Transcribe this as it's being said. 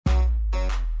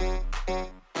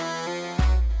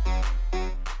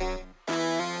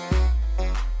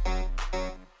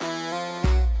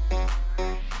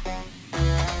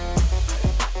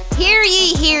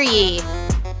hear ye.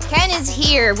 Ken is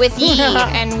here with ye,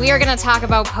 and we are going to talk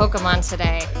about Pokemon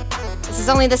today. This is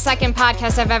only the second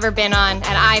podcast I've ever been on, and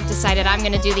I've decided I'm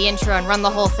going to do the intro and run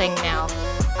the whole thing now.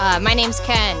 My name's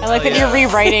Ken. I like that you're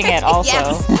rewriting it also.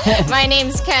 Yes. My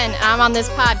name's Ken, and I'm on this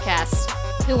podcast.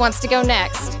 Who wants to go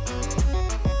next?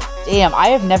 Damn, I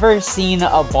have never seen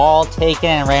a ball taken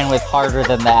and ran with harder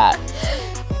than that.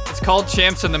 It's called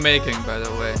Champs in the Making, by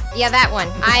the way. Yeah, that one.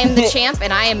 I am the champ,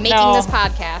 and I am making this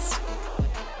podcast.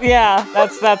 Yeah,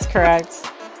 that's correct.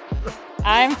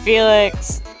 I'm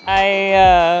Felix.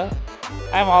 I'm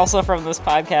also from this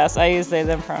podcast. I use they,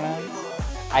 them pronouns.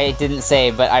 I didn't say,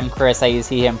 but I'm Chris. I use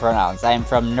he, him pronouns. I am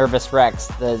from Nervous Rex,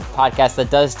 the podcast that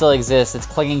does still exist. It's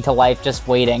clinging to life, just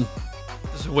waiting.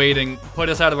 Just waiting. Put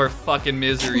us out of our fucking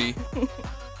misery.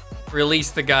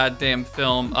 Release the goddamn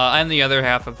film. I'm the other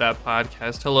half of that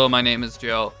podcast. Hello, my name is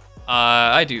Joe.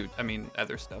 I do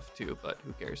other stuff too, but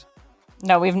who cares?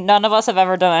 No, none of us have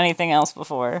ever done anything else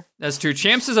before. That's true.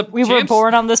 We were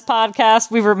born on this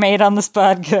podcast. We were made on this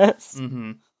podcast.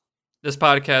 Mm-hmm. This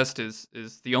podcast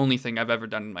is the only thing I've ever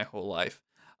done in my whole life.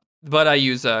 But I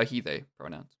use he, they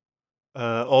pronouns.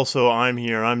 Also, I'm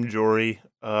here. I'm Jory.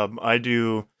 I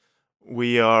do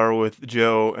We Are with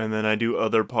Joe, and then I do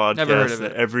other podcasts. Never heard of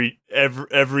it.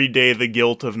 Every day the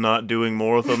guilt of not doing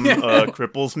more of them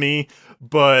cripples me.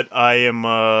 But I am,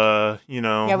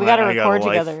 Yeah, we gotta record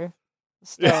together.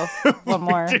 Still, one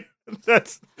more.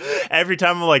 That's every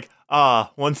time I'm like,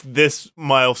 once this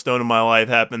milestone in my life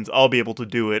happens, I'll be able to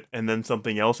do it, and then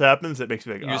something else happens. It makes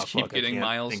me like, You just keep fuck, getting I can't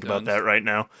milestones. think about that right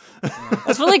now.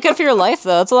 That's really good for your life,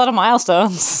 though. It's a lot of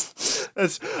milestones.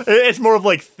 It's more of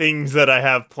like things that I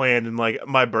have planned, and like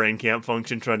my brain can't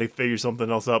function trying to figure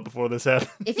something else out before this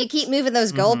happens. If you keep moving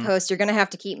those goalposts, you're going to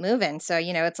have to keep moving. So,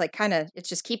 it's like it's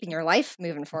just keeping your life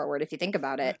moving forward if you think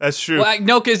about it. That's true. Well,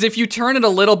 no, because if you turn it a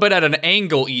little bit at an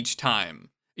angle each time,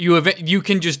 you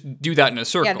can just do that in a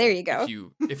circle. Yeah, there you go.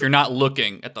 If you're not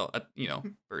looking at the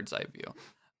bird's eye view.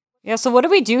 Yeah, so what do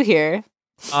we do here?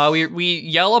 We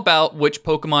yell about which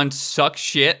Pokemon suck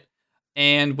shit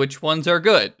and which ones are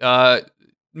good.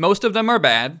 Most of them are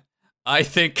bad. I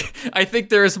think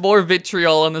there is more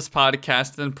vitriol on this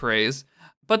podcast than praise,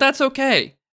 but that's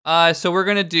okay. So we're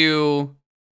gonna do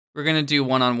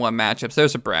one-on-one matchups.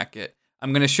 There's a bracket.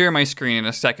 I'm gonna share my screen in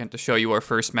a second to show you our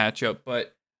first matchup,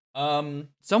 but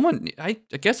I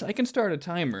guess I can start a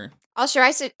timer. Also,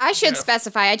 I should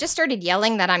specify, I just started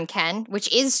yelling that I'm Ken, which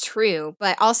is true,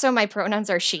 but also my pronouns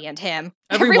are she and him.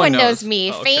 Everyone knows me,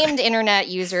 Oh, okay. Famed internet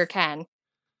user Ken.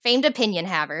 Famed opinion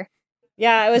haver.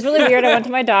 Yeah, it was really weird. I went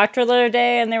to my doctor the other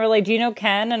day, and they were like, "Do you know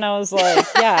Ken?" And I was like,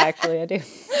 "Yeah, actually, I do."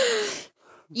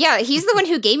 Yeah, he's the one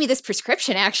who gave me this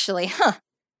prescription, actually. Huh.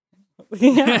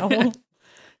 Yeah, well,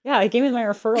 yeah, he gave me my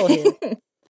referral here.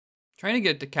 Trying to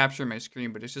get it to capture my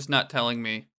screen, but it's just not telling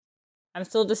me. I'm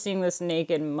still just seeing this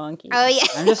naked monkey. Oh, yeah.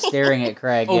 I'm just staring at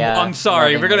Craig, Oh, yeah. I'm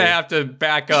sorry. We're gonna lovingly. have to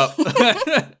back up.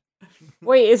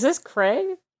 Wait, is this Craig?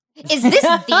 Is this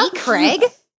the Craig?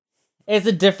 It's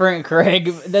a different Craig.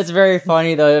 That's very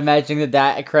funny, though, imagining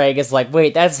that Craig is like,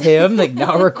 wait, that's him? Like,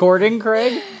 now recording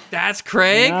Craig? That's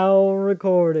Craig? Now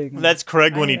recording. That's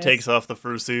Craig when he Nice. takes off the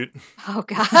fursuit. Oh,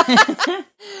 God.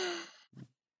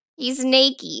 He's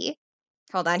naked.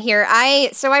 Hold on here.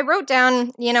 So I wrote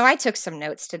down, I took some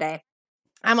notes today.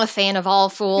 I'm a fan of all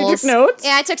fools. You took notes?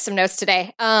 Yeah, I took some notes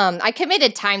today. I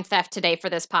committed time theft today for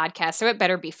this podcast, so it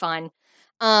better be fun.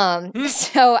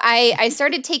 So I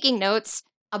started taking notes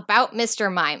about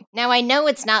Mr. Mime. Now, I know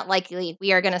it's not likely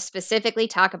we are going to specifically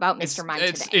talk about Mr. Mime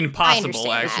It's today. I impossible, understand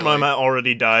that. actually. Mine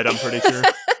already died, I'm pretty sure.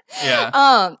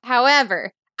 Yeah.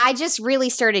 However, I just really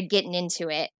started getting into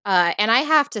it. And I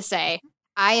have to say,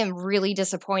 I am really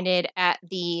disappointed at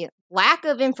the lack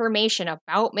of information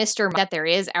about Mr. Mime that there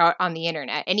is out on the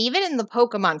internet. And even in the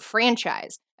Pokemon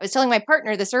franchise. I was telling my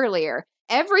partner this earlier.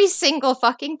 Every single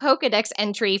fucking Pokedex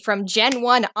entry from Gen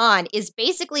 1 on is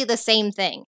basically the same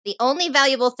thing. The only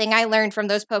valuable thing I learned from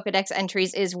those Pokedex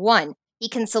entries is 1, he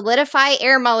can solidify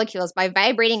air molecules by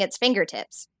vibrating its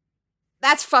fingertips.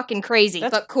 That's fucking crazy,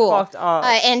 That's but cool. fucked up.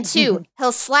 And 2,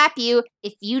 he'll slap you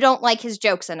if you don't like his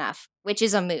jokes enough, which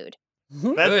is a mood.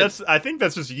 I think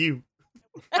that's just you.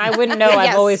 I wouldn't know. I've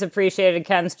Yes. always appreciated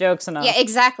Ken's jokes enough. Yeah,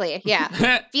 exactly.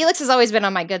 Yeah. Felix has always been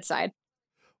on my good side.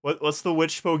 What's the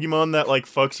witch Pokemon that like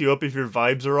fucks you up if your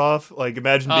vibes are off? Like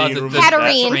imagine being in a the, room the, with that.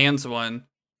 Hatterene. trans one.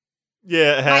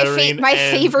 Yeah, Hatterene my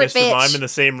and favorite Mr. bitch. Mime in the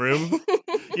same room.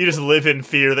 You just live in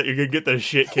fear that you're gonna get the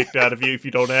shit kicked out of you if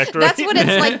you don't act right. That's what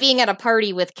it's like being at a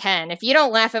party with Ken. If you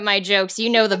don't laugh at my jokes, you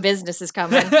know the business is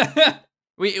coming.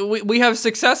 We have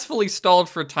successfully stalled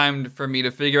for time for me to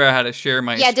figure out how to share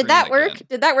my Yeah, screen did that work? again.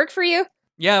 Did that work for you?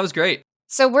 Yeah, it was great.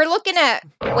 So we're looking at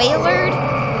Wailord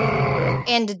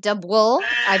and Dubwool.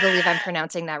 I believe I'm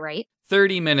pronouncing that right.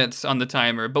 30 minutes on the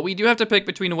timer, but we do have to pick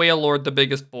between Wailord, the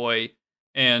biggest boy,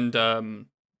 and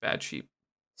Bad Sheep.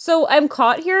 So I'm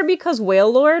caught here because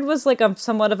Wailord was like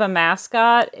somewhat of a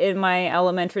mascot in my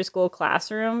elementary school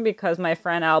classroom because my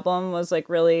friend Album was like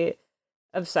really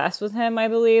obsessed with him, I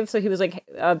believe. So he was like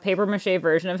a paper mache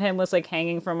version of him was like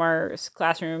hanging from our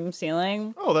classroom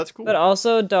ceiling. Oh, that's cool. But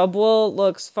also Dubwool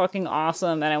looks fucking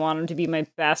awesome and I want him to be my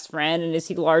best friend. And is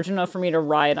he large enough for me to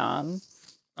ride on?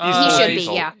 He should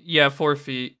be, yeah. Yeah, 4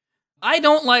 feet. I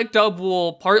don't like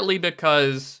Dubwool partly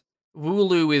because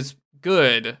Wooloo is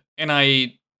good, and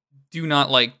I do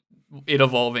not like it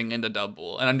evolving into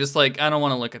Dubwool. And I'm just like, I don't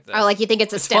want to look at this. Oh, like you think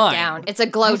it's a step fine. down. It's a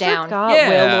glow I down. forgot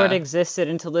Yeah. Wailord existed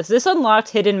until this. This unlocked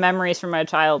hidden memories from my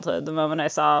childhood the moment I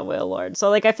saw Wailord. So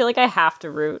like I feel like I have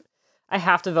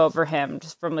to vote for him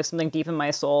just from like something deep in my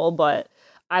soul, but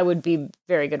I would be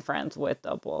very good friends with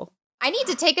Dubwool. I need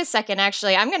to take a second,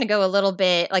 actually. I'm going to go a little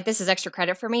bit, like this is extra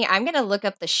credit for me. I'm going to look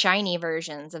up the shiny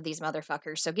versions of these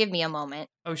motherfuckers, so give me a moment.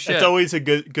 Oh shit. That's always a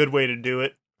good way to do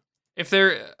it. If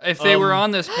they were on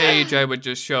this page, I would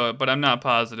just show it, but I'm not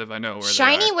positive I know where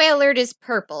Shiny they are. Wailord is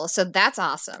purple, so that's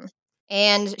awesome.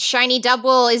 And shiny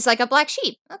Dubwool is like a black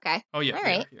sheep. Okay. Oh yeah. All they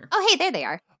are right. here. Oh, hey, there they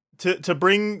are. To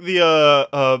bring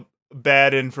the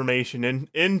bad information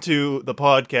into the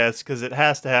podcast, because it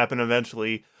has to happen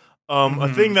eventually. A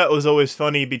thing that was always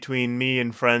funny between me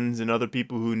and friends and other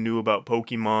people who knew about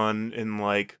Pokemon in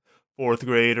like 4th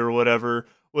grade or whatever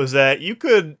was that you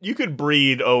could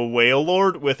breed a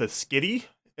Wailord with a Skitty,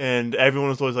 and everyone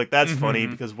was always like, "That's funny,"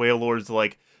 because Wailord's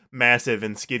like massive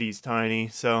and Skitty's tiny.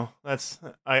 So that's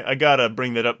I gotta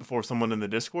bring that up before someone in the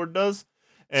Discord does.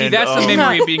 And, See, that's the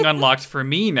memory being unlocked for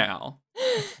me now.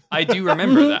 I do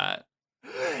remember that.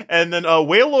 And then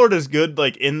Wailord is good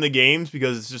like in the games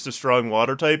because it's just a strong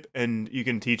water type, and you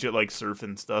can teach it like surf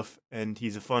and stuff. And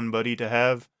he's a fun buddy to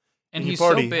have. And You he's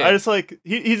party. so big. I just like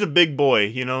he's a big boy.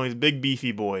 You know, he's a big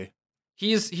beefy boy.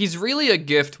 He's really a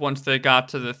gift once they got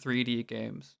to the 3D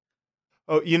games.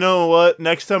 Oh, you know what?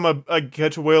 Next time I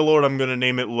catch a Wailord, I'm gonna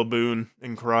name it Laboon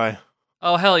and cry.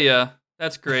 Oh hell yeah,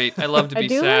 that's great. I love to I be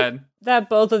do sad. that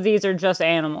both of these are just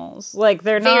animals. Like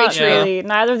they're Very not true. really.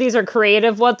 Neither of these are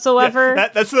creative whatsoever. Yeah,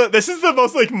 this is the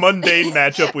most like mundane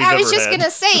matchup we've I ever was just had. going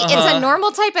to say, it's Uh-huh. a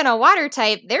normal type and a water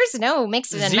type. There's no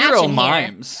mixing and Zero matching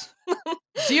mimes.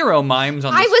 Zero mimes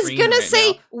on the here. I was screen going to right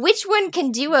say, now. which one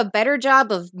can do a better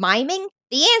job of miming?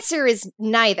 The answer is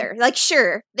neither. Like,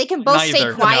 sure, they can both stay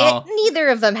Neither, quiet. no. Neither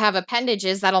of them have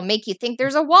appendages that'll make you think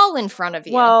there's a wall in front of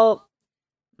you. Well,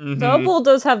 Mhm. Dubwool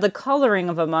does have the coloring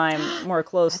of a mime more that's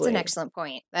closely. an excellent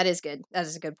point. That is good. That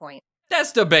is a good point.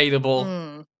 That's debatable.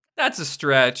 Hmm. That's a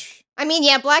stretch. I mean,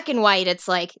 yeah, black and white, it's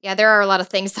like, yeah, there are a lot of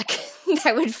things that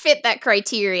that would fit that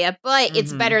criteria, but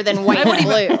it's Mhm. better than white I would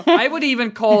and blue. I would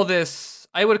even call this.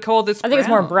 I would call this. I think it's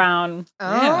more brown.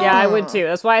 Oh. Yeah, I would too.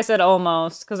 That's why I said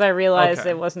almost, because I realized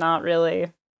Okay. it was not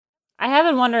really. I have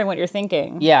been wondering what you're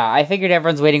thinking. Yeah, I figured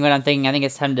everyone's waiting what I'm thinking. I think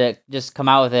it's time to just come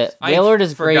out with it. I Wailord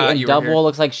is great, forgot and you were here. Dubwool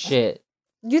looks like shit.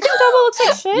 You think Dubwool looks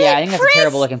like shit? Yeah, I think that's Chris! a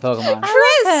terrible looking Pokemon.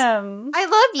 Chris! Him. I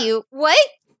love you. What?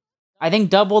 I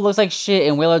think Dubwool looks like shit,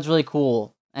 and Wailord's really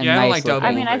cool and Yeah, I don't nice like Dubwool. looking.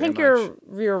 I mean, I very think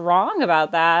much. you're wrong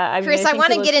about that. I mean, Chris, I think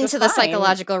want it to looks get just into the fine.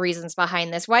 psychological reasons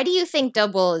behind this. Why do you think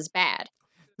Dubwool is bad?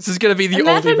 This is gonna be the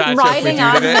Imagine only matchup we riding do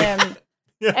on today. him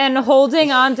Yeah. and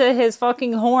holding onto his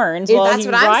fucking horns while That's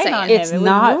you what I'm ride saying. on him. It's It would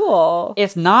not- rule.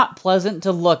 It's not pleasant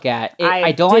to look at. I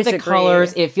I don't like the disagree.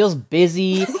 colors. It feels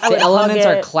busy. I The would elements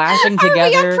hug are it. clashing Are we on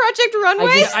together. Project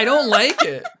Runway? just- I don't like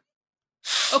it.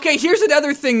 Okay, here's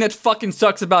another thing that fucking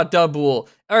sucks about Dubwool.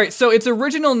 All right, so its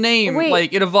original name, Wait,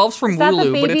 like it evolves from is that the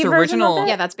Wooloo, but baby its version of original it?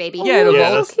 Yeah, that's baby. Yeah, it Ooh,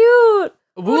 evolves. so cute.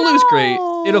 Wooloo's great.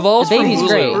 It evolves The from baby's Wooloo,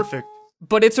 great. Perfect.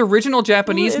 but its original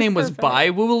Japanese is name was perfect. by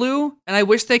Wooloo, and I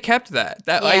wish they kept that.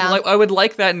 Yeah. I would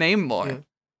like that name more. Yeah.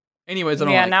 Anyways, I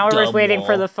don't Yeah, like now we're just waiting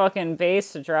for Dubwool. the fucking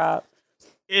bass to drop.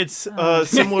 It's Oh.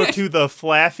 similar to the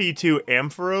Flaffy to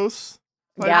Ampharos.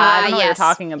 Yeah, I don't know what you're yes.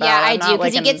 talking about. Yeah, I I'm do, not,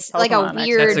 because he an gets like a Pokemon expert.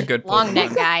 weird That's a good long neck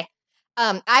Pokemon. guy.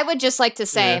 I would just like to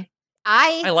say, Yeah.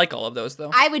 I like all of those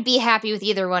though. I would be happy with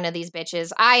either one of these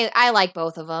bitches. I like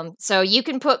both of them. So you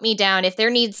can put me down if there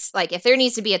needs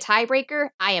to be a tiebreaker.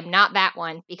 I am not that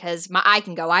one because I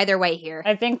can go either way here.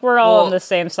 I think we're all Well, on the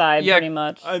same side, yeah, pretty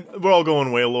much. We're all going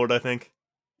Wailord, I think.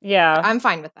 Yeah. I'm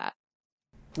fine with that.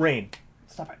 Rain.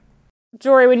 Stop it.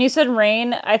 Jory, when you said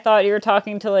Rain, I thought you were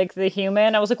talking to, like, the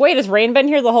human. I was like, wait, has Rain been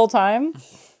here the whole time?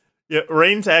 Yeah,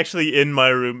 Rain's actually in my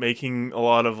room making a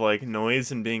lot of like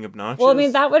noise and being obnoxious. Well, I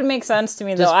mean, that would make sense to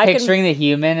me, though. Just I picturing the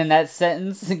human in that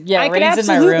sentence. Yeah, I can Rain's in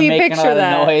my room absolutely making a lot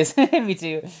picture of noise. Me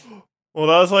too. Well,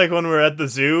 that was like when we were at the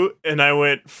zoo, and I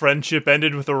went, friendship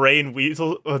ended with the Rain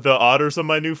Weasel, the otters of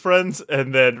my new friends,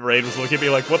 and then Rain was looking at me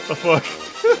like, what the fuck?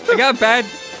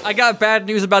 I got bad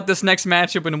news about this next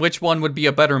matchup and which one would be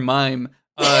a better mime.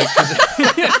 No,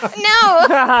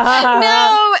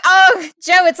 oh,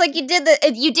 Joe, it's like you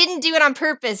didn't do it on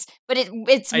purpose, but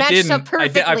it's matched up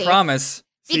perfectly. I promise.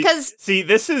 Because see,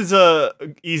 this is a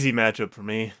easy matchup for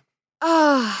me.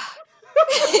 Oh.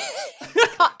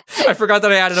 I forgot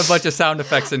that I added a bunch of sound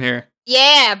effects in here.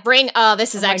 Yeah,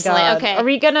 this is excellent. God. Okay. Are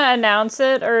we gonna announce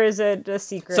it or is it a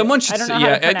secret? Someone should I don't know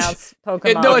how to pronounce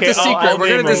Pokemon. No, Okay, it's a secret. I'll We're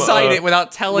name gonna them, decide it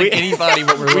without telling anybody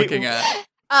what we're looking at.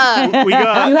 We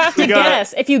got. You have to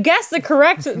guess. If you guess the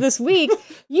correct this week,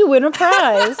 you win a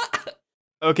prize.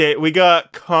 Okay, we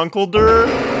got Conkeldurr,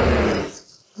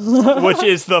 which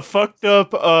is the fucked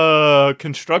up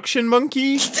construction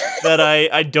monkey that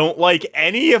I don't like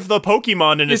any of the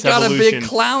Pokemon in He's its got evolution. a big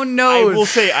clown I nose. will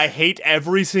say I hate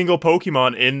every single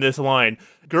Pokemon in this line.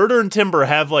 Girder and Timber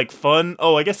have like fun.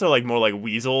 Oh, I guess they're like more like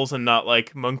weasels and not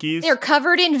like monkeys. They're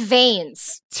covered in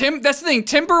veins. That's the thing.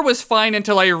 Timber was fine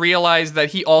until I realized that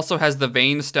he also has the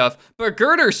vein stuff. But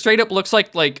Girder straight up looks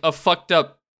like a fucked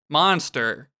up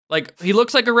monster. Like he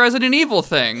looks like a Resident Evil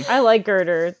thing. I like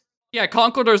Girder. Yeah,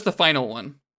 Conkeldurr's the final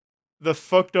one. The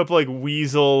fucked up like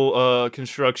weasel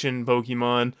construction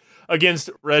Pokemon against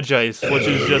Regice, which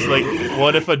is just like,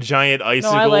 what if a giant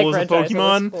icicle No, I like was a Regice.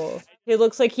 Pokemon? Cool. He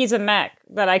looks like he's a mech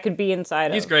that I could be inside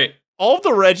of. He's great. All of the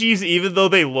Reggies, even though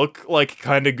they look like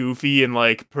kind of goofy and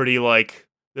like pretty like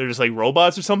they're just like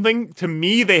robots or something, to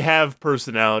me they have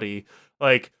personality.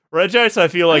 Like Regice, I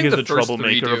feel like think is the the first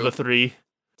troublemaker three of do. the three.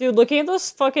 Dude, looking at those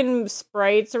fucking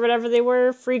sprites or whatever they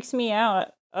were freaks me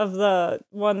out. Of the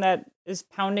one that is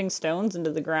pounding stones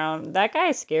into the ground, that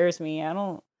guy scares me. I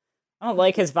don't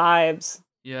like his vibes.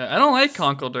 Yeah, I don't like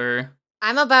Conkeldurr.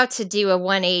 I'm about to do a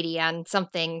 180 on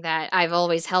something that I've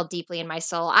always held deeply in my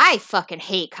soul. I fucking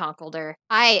hate Conkeldurr.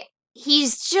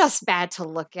 He's just bad to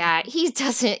look at.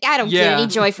 I don't get any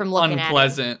joy from looking at him.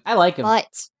 Unpleasant. I like him.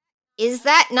 But is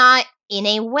that not, in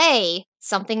a way,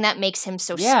 something that makes him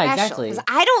so Yeah, special? exactly. Because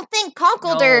I don't think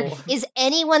Conkeldurr No. is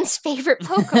anyone's favorite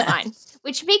Pokemon,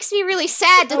 which makes me really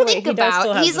sad to Oh, wait, think he does still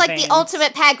about. have He's the like veins. the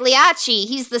ultimate Pagliacci.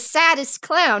 He's the saddest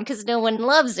clown because no one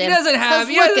loves He him. doesn't 'Cause have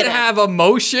look at him.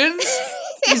 emotions.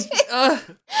 He's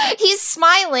He's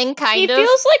smiling, He kind of.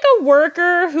 feels like a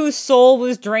worker whose soul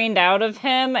was drained out of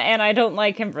him, and I don't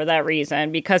like him for that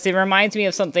reason because he reminds me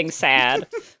of something sad.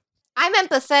 I'm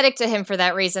empathetic to him for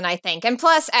that reason, I think. And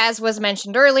plus, as was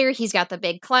mentioned earlier, he's got the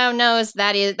big clown nose.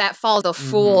 That falls the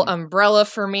full umbrella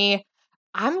for me.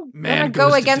 I'm Man gonna goes go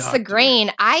to against the doctor.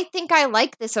 grain. I think I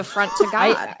like this affront to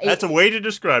God. That's a way to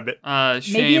describe it. Maybe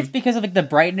shame. it's because of like the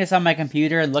brightness on my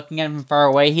computer and looking at him from far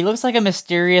away. He looks like a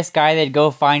mysterious guy they'd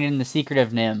go find in The Secret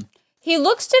of Nim. He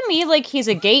looks to me like he's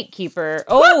a gatekeeper.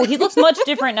 Oh, he looks much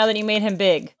different now that he made him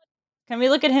big. Can we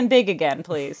look at him big again,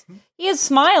 please? He is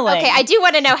smiling. Okay, I do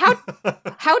want to know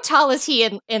how tall is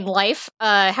he in life?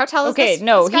 How tall is this?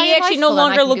 No, this guy he in actually life? no Hold on, I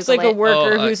longer can looks Google like a it.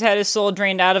 worker Oh, who's had his soul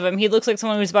drained out of him. He looks like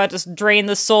someone who's about to drain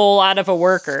the soul out of a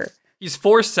worker. He's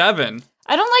 4'7",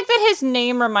 I don't like that his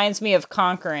name reminds me of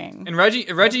conquering. and Reggie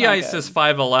not Ice good. is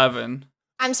 5'11".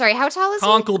 I'm sorry, how tall is he?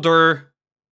 Conkeldurr,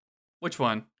 which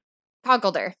one?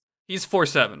 Conkeldurr. He's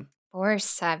 4'7".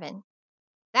 4'7".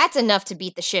 That's enough to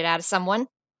beat the shit out of someone.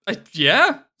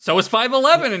 Yeah. So is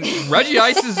 5'11", and Reggie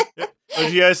Ice is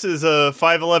OGS is a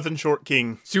 5'11" short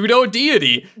king. pseudo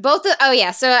deity. Oh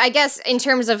yeah, so I guess in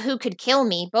terms of who could kill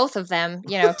me, both of them,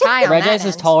 tie on that Regice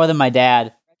is end. taller than my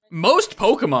dad. Most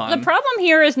Pokemon. The problem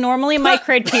here is normally my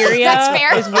criteria That's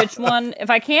fair. is which one. If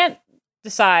I can't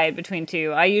decide between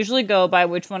two, I usually go by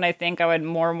which one I think I would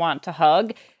more want to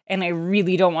hug, and I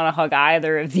really don't want to hug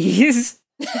either of these.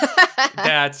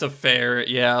 That's a fair,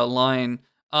 line.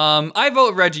 I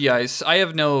vote Reggie Ice. I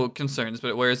have no concerns,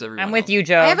 but where's everyone I'm with else? you,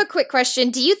 Joe. I have a quick question.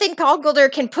 Do you think Conkeldurr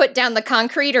can put down the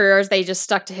concrete, or are they just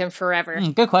stuck to him forever?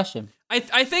 Good question. I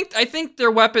think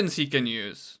they're weapons he can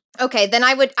use. Okay, then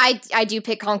I do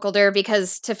pick Conkeldurr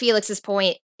because, to Felix's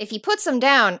point, if he puts them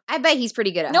down, I bet he's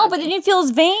pretty good at no, but hugging. then you feel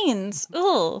his veins.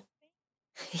 Ugh.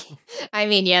 I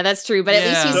mean, yeah, that's true, but at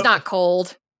least Yeah. he's not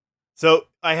cold. So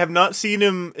I have not seen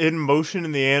him in motion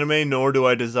in the anime, nor do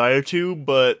I desire to.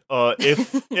 But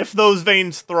if those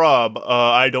veins throb,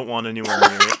 I don't want anyone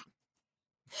near it.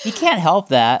 He can't help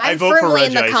that. I I'm vote for firmly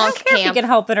in the Regice. I conch don't care if he camp. can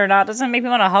help it or not. Doesn't make me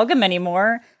want to hug him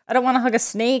anymore. I don't want to hug a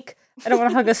snake. I don't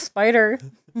want to hug a spider.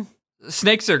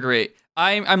 Snakes are great.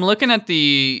 I'm looking at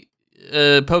the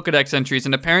Pokedex entries,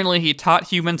 and apparently he taught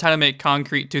humans how to make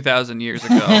concrete 2,000 years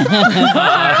ago.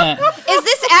 Is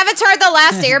this Avatar: The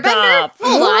Last Airbender? Stop.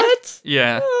 Hold on. What?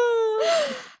 Yeah.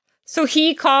 So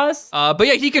he caused. But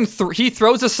yeah, he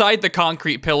throws aside the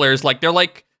concrete pillars like they're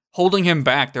like holding him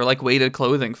back. They're like weighted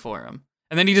clothing for him.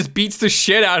 And then he just beats the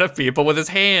shit out of people with his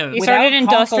hands. He Without started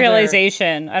Conkeldurr-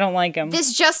 industrialization. I don't like him.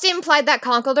 This just implied that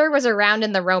Conkeldurr was around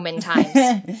in the Roman times.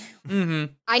 Mm-hmm.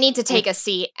 I need to take a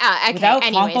seat. Okay, Without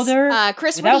anyways. Conkeldurr,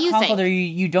 Chris, what do you think?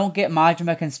 you don't get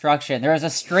Majima construction. There is a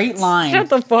straight line Shut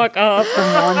the fuck up.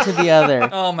 from one to the other.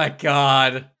 Oh my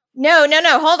god. No,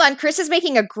 hold on. Chris is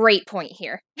making a great point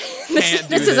here. Can't do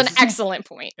this is an this. excellent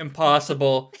point.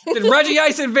 Impossible. Did Reggie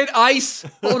Ice invent ice?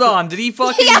 Hold on. Did he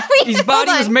fucking... Yeah, wait, his hold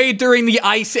body was on. made during the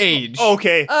Ice Age.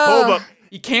 Okay, Oh. hold up.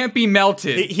 He can't be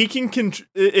melted. He can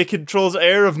it controls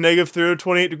air of negative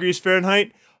 328 degrees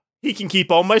Fahrenheit. He can keep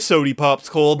all my sody pops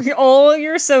cold. All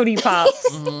your sody pops.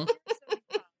 Mhm.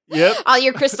 Yep. All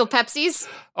your Crystal Pepsis.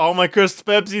 All my Crystal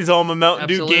Pepsis, all my Mountain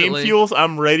Dew game Absolutely. fuels.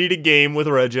 I'm ready to game with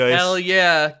Regice. Hell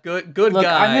yeah. Good Look,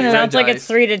 guy. I'm gonna- Red Sounds like Dice. it's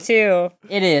 3-2.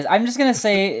 It is. I'm just gonna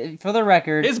say, for the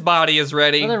record, His body is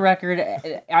ready. for the record,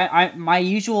 my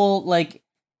usual like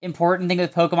important thing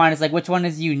with Pokemon is like which one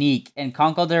is unique, and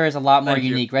Conkeldurr is a lot more Thank you.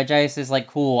 unique. Regice is like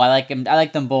cool. I like him. I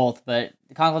like them both, but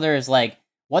Conkeldurr is like,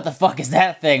 what the fuck is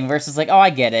that thing? Versus like, oh, I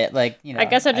get it. Like, you know. I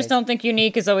guess I just don't think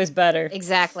unique is always better.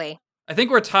 Exactly. I think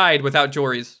we're tied without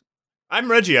Jory's. I'm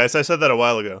Regice. I said that a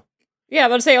while ago. Yeah,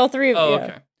 but say all three of Oh, you.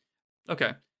 okay.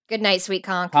 Okay. Good night, sweet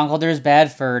conk. Conkeldurr is bad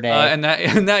fur day.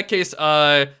 In that case,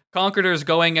 Conqueror's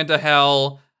going into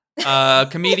hell.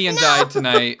 Comedian No. died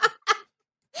tonight.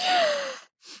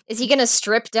 Is he gonna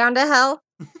strip down to hell?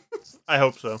 I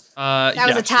hope so. That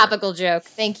was a topical joke.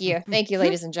 Thank you,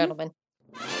 ladies and gentlemen.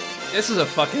 This is a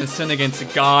fucking sin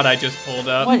against God I just pulled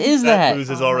up. What is That that?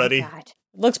 loses Oh my already. God.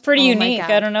 Looks pretty Oh my unique.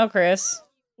 God. I don't know, Chris.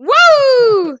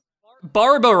 Woo!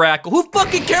 Barbarackle. Who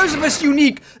fucking cares if it's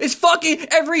unique? It's fucking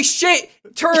every shit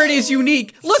turret is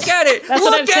unique. Look at it. That's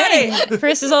Look what I'm at saying. it.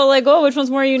 Chris is all like, "Oh, which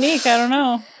one's more unique?" I don't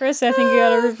know. Chris, I think you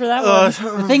gotta root for that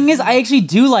one. The thing is, I actually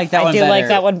do like that I one do better. like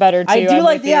that one better too. I do I'm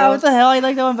like, with yeah, you. what the hell? I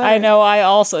like that one better. I know. I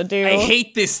also do. I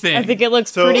hate this thing. I think it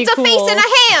looks So- pretty It's a cool. face and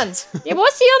a hand. Yeah,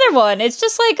 what's the other one? It's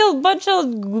just like a bunch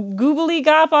of googly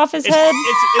gop off his It's, head.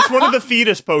 it's one of the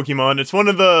fetus Pokemon. It's one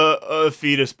of the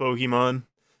fetus Pokemon.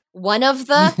 One of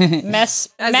the. Mess,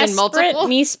 As in multiple?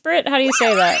 Mesprit? How do you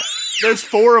say that? There's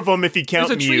 4 of them if you count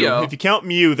There's a Mew. trio. If you count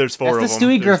Mew, there's 4 That's of the them.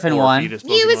 Stewie There's Griffin 4 one. fetus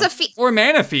Mew is a Pokemon. Or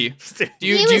Manaphy. Do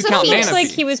you, Mew do you is a count fetus. Looks Manaphy? like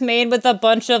he was made with a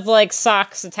bunch of like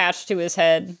socks attached to his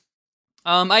head.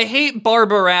 I hate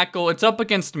Barbarackle. It's up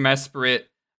against Mesprit.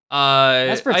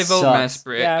 Mesprit I vote sucks.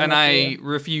 Mesprit, Yeah, I'm and with I you.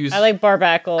 refuse. I like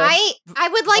Barbackle. I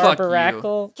would like. Fuck you.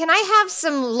 Barbarackle. Can I have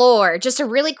some lore? Just a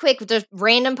really quick, just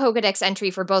random Pokedex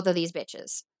entry for both of these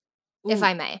bitches, if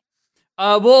I may.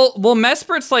 Well,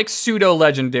 Mesprit's like pseudo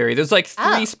legendary. There's like 3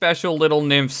 Oh. special little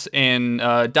nymphs in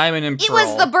Diamond and It Pearl.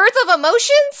 was the birth of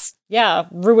emotions. Yeah,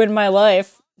 ruined my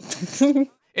life.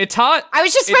 It taught. I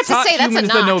was just it about to taught say that's a humans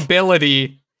knock. the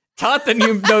nobility. Taught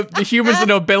the humans the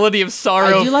nobility of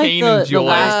sorrow, I do like pain, and the joy.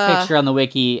 last picture on the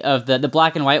wiki of the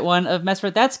black and white one of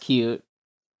Mesprit. That's cute.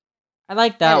 I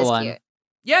like that is one. cute.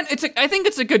 Yeah, I think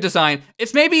it's a good design.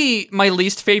 It's maybe my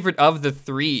least favorite of the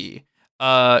 3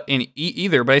 in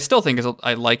either, but I still think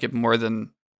I like it more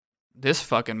than this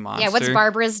fucking monster. Yeah, what's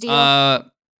Barbara's deal?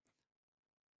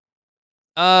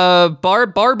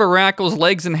 Barbarackle's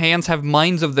legs and hands have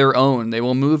minds of their own. They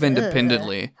will move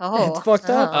independently. Oh, It's fucked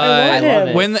up. oh. I want love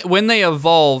him. it. When they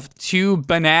evolve, 2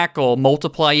 Banacle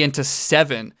multiply into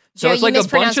 7. So Joe, it's you like a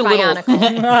bunch mispronounced of little.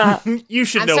 Bionicle. You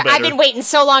should I'm know sorry, better. I've been waiting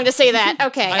so long to say that.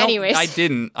 Okay, I don't- anyways. I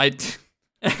didn't.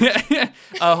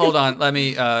 Hold on. Let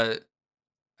me. I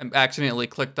accidentally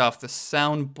clicked off the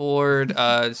soundboard.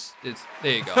 It's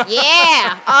there you go.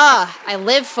 Yeah. I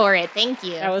live for it. Thank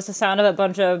you. That was the sound of a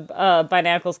bunch of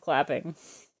binacles clapping.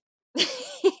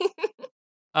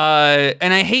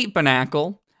 And I hate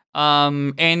Banacle.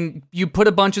 And you put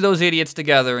a bunch of those idiots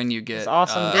together, and you get It's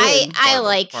awesome, dude. I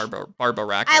like-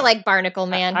 Barbarackle. I like Barnacle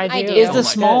Man. I I do. do. Is Oh the my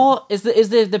small is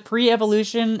the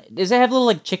pre-evolution? Does it have little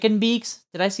like chicken beaks?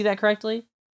 Did I see that correctly?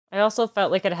 I also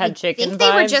felt like it had I chicken think they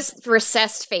were vibes. just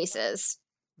recessed faces.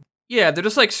 Yeah, they're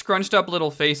just like scrunched up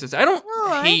little faces. I don't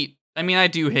Alright. hate. I mean, I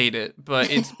do hate it, but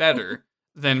it's better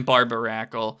than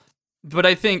Barbarackle. But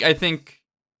I think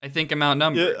I'm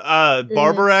outnumbered. Yeah,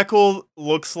 Barbarackle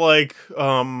looks like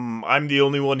I'm the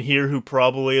only one here who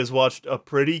probably has watched a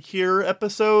Pretty Cure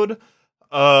episode.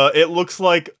 It looks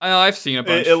like I've seen a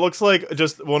bunch. it looks like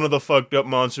just one of the fucked up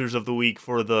monsters of the week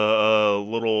for the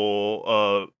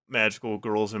little magical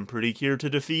girls in Pretty Cure to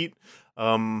defeat.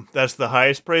 That's the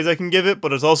highest praise I can give it,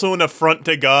 but it's also an affront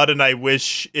to God, and I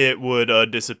wish it would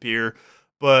disappear.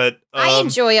 but I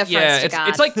enjoy a Yeah, Friends to God.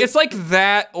 it's like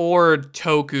that or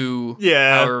Toku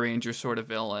Yeah. Power Ranger sort of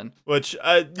villain. which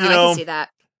I can see that.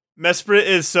 Mesprit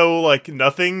is so like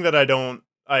nothing that I don't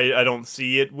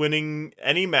see it winning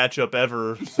any matchup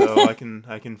ever. So I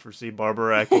can foresee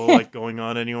Barbarackle like going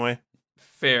on anyway.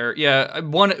 Fair. Yeah,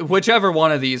 whichever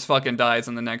one of these fucking dies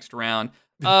in the next round.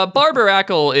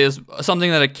 Barbarackle is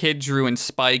something that a kid drew in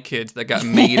Spy Kids that got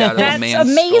made out of a That's man's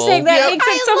amazing. skull. That Yep. makes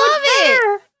it I so love much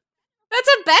better. That's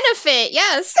a benefit,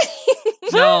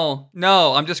 yes.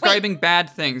 No, I'm describing bad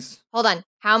things. Hold on.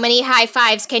 How many high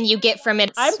fives can you get from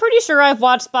it? I'm pretty sure I've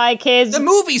watched Spy Kids. The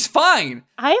movie's fine.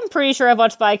 I am pretty sure I've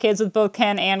watched Spy Kids with both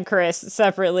Ken and Chris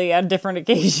separately on different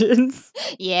occasions.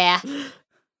 Yeah.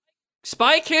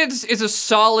 Spy Kids is a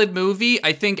solid movie.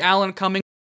 I think Alan Cumming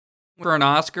for an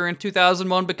Oscar in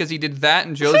 2001 because he did that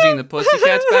and Josie and the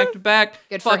Pussycats back to back.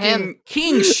 Good for him. Fucking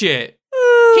king shit.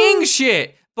 King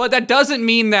shit. But that doesn't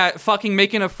mean that fucking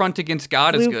making a front against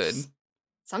God is good.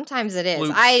 Sometimes it is.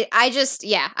 Loops. I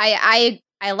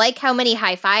like how many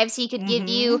high fives he could give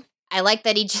you. I like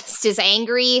that he just is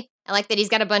angry. I like that he's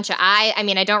got a bunch of eye. I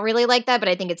mean, I don't really like that, but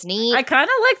I think it's neat. I kind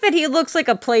of like that he looks like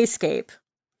a playscape.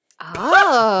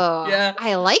 Oh, Yeah.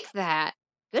 I like that.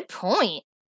 Good point.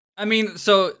 I mean,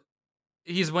 so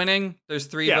he's winning. There's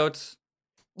 3 Yeah. votes.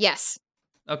 Yes.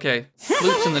 Okay.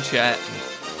 Loops in the chat.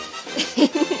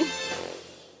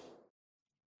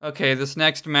 Okay, this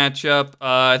next matchup,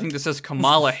 I think this is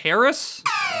Kamala Harris.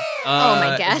 Oh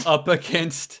my God. is up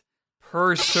against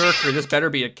Berserker. This better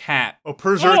be a cat. Oh,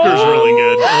 Berserker's really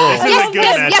good. This is Yes, a good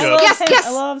yes, matchup. yes, yes.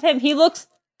 I love him. He looks.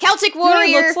 Celtic You know what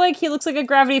he Warrior. looks like? He looks like a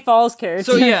Gravity Falls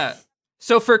character. So yeah.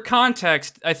 So for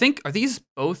context, I think are these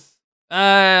both?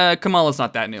 Kamala's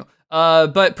not that new.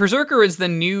 But Berserker is the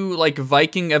new like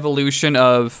Viking evolution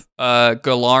of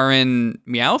Galarin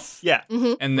Meowth. Yeah.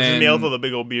 Mhm. And There's a then Meowth with a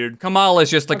big old beard. Kamala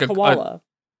is just like a koala.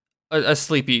 a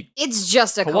sleepy. It's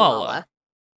just a koala.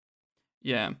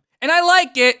 Yeah. And I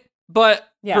like it, but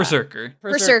Yeah. Berserker.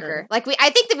 Berserker. Like I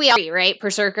think that we all agree, right?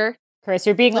 Berserker. Chris,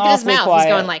 you're being Look at his awfully mouth. quiet.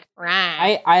 He's going like,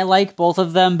 rah. I like both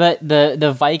of them, but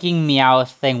the Viking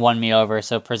Meowth thing won me over,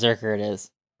 so Berserker it is.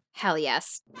 Hell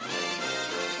yes.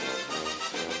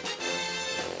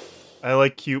 I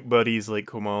like cute buddies like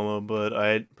Kamala, but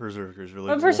Berserker's really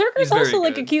But cool. Berserker's He's very also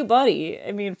like a good. cute buddy.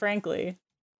 I mean, frankly.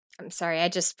 I'm sorry. I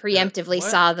just preemptively what?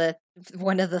 saw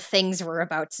one of the things we're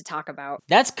about to talk about.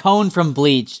 That's Cone from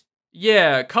Bleach.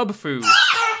 Yeah, Cubfu.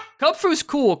 Cubfu's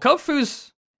cool. Cubfu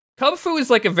is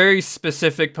like a very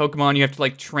specific Pokemon you have to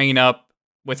like train up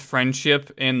with friendship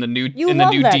in the new You in the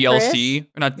love new that, DLC. Chris.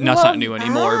 Or not, You that's love- not new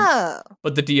anymore, Oh.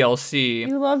 but the DLC.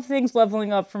 You love things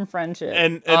leveling up from friendship.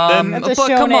 And That's then That's a but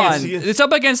come on, shonen. it's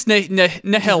up against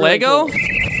Nihilego.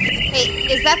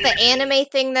 Hey, is that the anime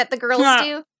thing that the girls Nah.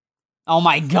 do? Oh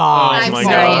my god. I'm my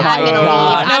sorry. God. I'm gonna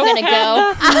God. leave. I'm gonna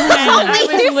go. I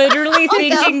was literally I'll go.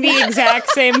 thinking the exact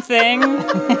same thing.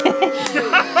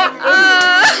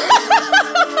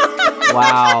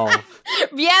 Wow.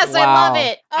 Yes, I love Wow.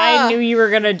 it. I knew you were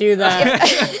gonna do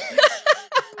that.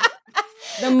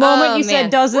 The moment Oh, you man. said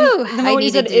doesn't, Whew, the I moment you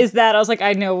needed said to- is that, I was like,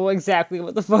 I know exactly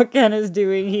what the fuck Ken is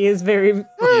doing. He is very.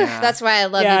 Yeah. That's why I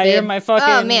love Yeah, you, babe. you're my fucking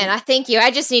Oh man, I thank you. I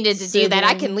just needed to do that. I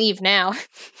sibling. can leave now.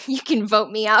 You can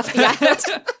vote me off the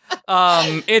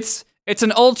island. It's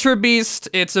an Ultra Beast.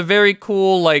 It's a very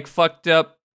cool, like fucked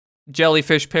up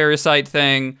jellyfish parasite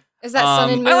thing. Is that Sun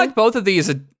and Moon? I like both of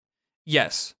these.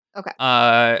 Yes. Okay.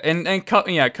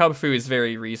 Cubfu is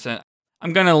very recent.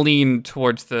 I'm gonna lean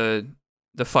towards the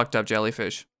fucked up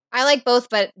jellyfish. I like both,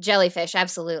 but jellyfish,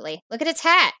 absolutely. Look at its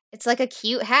hat. It's like a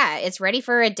cute hat. It's ready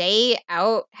for a day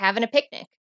out having a picnic.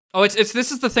 Oh, this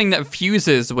is the thing that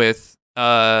fuses with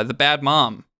the bad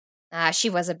mom. She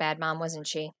was a bad mom, wasn't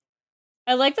she?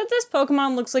 I like that this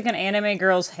Pokemon looks like an anime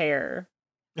girl's hair.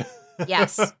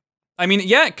 Yes. I mean,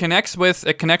 yeah, it connects with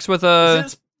a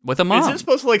is with a mom. it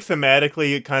supposed to like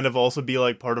thematically kind of also be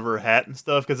like part of her hat and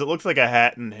stuff? Because it looks like a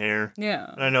hat and hair.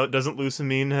 Yeah. And I know it doesn't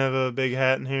Lusamine have a big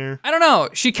hat and hair. I don't know.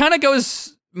 She kind of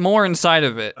goes more inside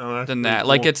of it Oh, that's than pretty that.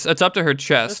 Like cool. it's up to her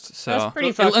chest. That's pretty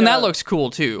and fucked that up. looks cool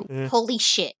too. Yeah. Holy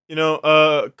shit. You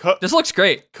know, This looks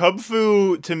great.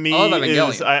 Cubfu to me I love is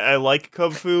Evangelion. I like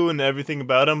Cubfu and everything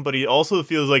about him, but he also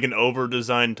feels like an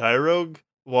over-designed Tyrogue.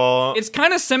 While It's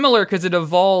kind of similar because it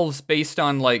evolves based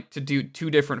on like to do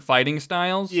 2 different fighting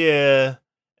styles. yeah,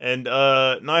 and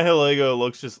Nihilego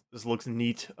looks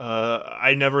neat.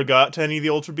 I never got to any of the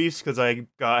Ultra Beasts because I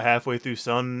got halfway through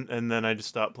Sun and then I just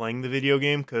stopped playing the video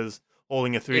game because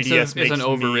holding a 3DS it's makes an me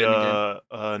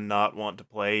overridden not want to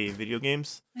play video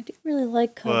games. I do really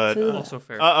like But, Kung Fu. Also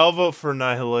fair. I'll vote for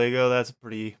Nihilego. That's a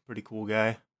pretty cool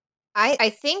guy. I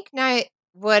think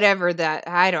whatever that,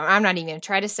 I'm not even going to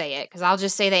try to say it, because I'll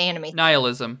just say the anime.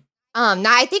 Nihilism. Now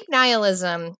I think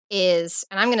nihilism is,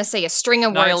 and I'm going to say a string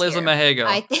of words Nihilism here. Ahego.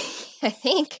 I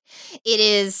think it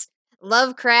is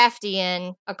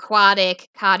Lovecraftian aquatic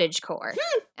cottagecore.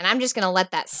 And I'm just going to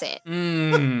let that sit. Just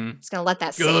going to let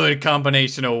that sit. Good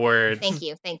combination of words. Thank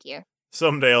you.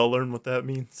 Someday I'll learn what that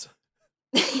means.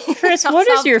 Chris, what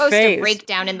is your post face? A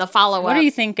breakdown in the follow-up. What are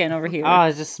you thinking over here? Oh, I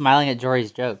was just smiling at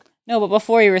Jory's joke. No, but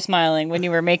before you were smiling, when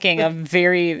you were making a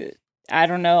very, I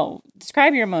don't know,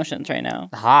 describe your emotions right now.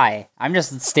 Hi. I'm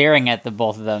just staring at the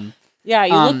both of them. Yeah,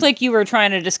 you looked like you were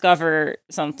trying to discover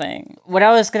something. What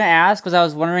I was going to ask was I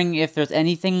was wondering if there's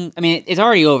anything... I mean, it's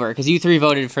already over, because you three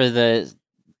voted for the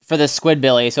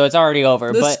Squidbilly, so it's already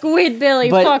over. The Squidbilly,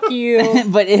 fuck you.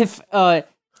 But if... the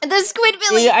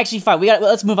Squidbilly! Yeah, actually, fine.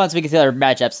 Let's move on so we can see the other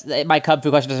matchups. My Cub Fu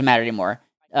question doesn't matter anymore.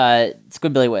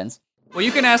 Squidbilly wins. Well,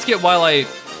 you can ask it while I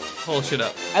pull shit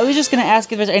up. I was just gonna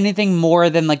ask if there's anything more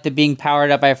than like the being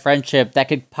powered up by friendship that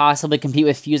could possibly compete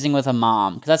with fusing with a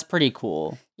mom, because that's pretty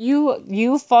cool.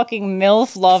 You fucking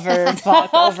MILF lover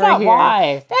fuck over not here.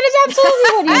 Why? That is absolutely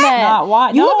what he meant. Not why.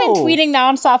 You No. have been tweeting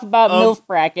nonstop about MILF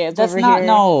brackets That's over not here.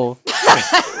 no.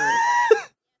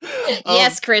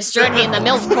 Yes, Chris, join me in the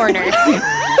MILF corner.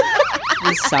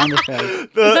 These sound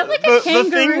effects. The, Is that like a the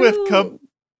kangaroo thing with Cub,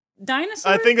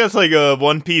 dinosaur? I think that's like a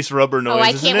one-piece rubber noise. Oh, I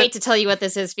isn't can't it? wait to tell you what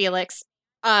this is, Felix.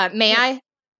 May I?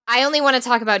 I only want to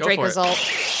talk about Go for it.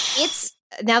 Dracozolt. It's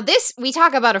now this we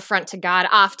talk about affront to God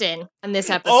often on this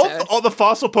episode. All the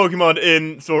fossil Pokemon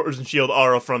in Sword and Shield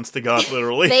are affronts to God,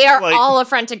 literally. They are Like, all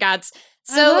affront to gods.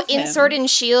 I So love in him. Sword and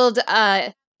Shield,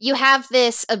 you have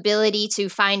this ability to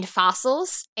find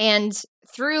fossils, and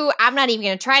through I'm not even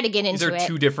going to try to get These into are it.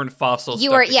 two different fossils.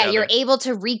 You stuck are together. you're able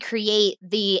to recreate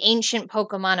the ancient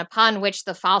Pokemon upon which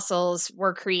the fossils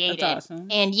were created. That's awesome.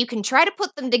 And you can try to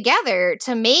put them together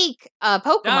to make a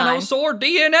Pokemon. Dinosaur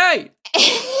DNA.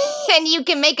 And you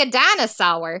can make a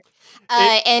dinosaur.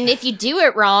 And if you do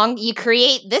it wrong, you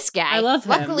create this guy. I love him.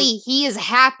 Luckily, he is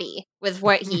happy with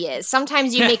what he is.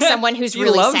 Sometimes you make someone who's He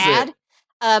really loves sad,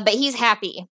 but he's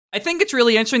happy. I think it's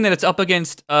really interesting that it's up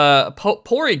against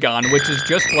Porygon, which is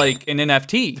just like an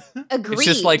NFT. Agreed. It's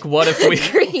just like, what if we,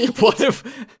 Agreed.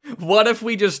 what if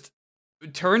we just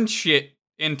turned shit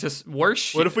into worse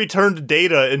shit? What if we turned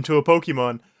Data into a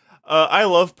Pokemon? I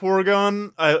love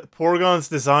Porygon. Porygon's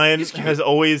design has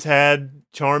always had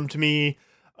charm to me.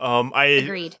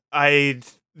 Agreed. I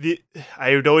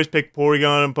would always pick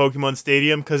Porygon in Pokemon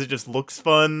Stadium because it just looks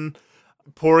fun.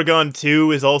 Porygon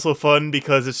 2 is also fun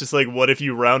because it's just like, what if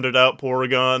you rounded out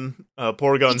Porygon?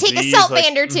 Porygon You take Z a is like,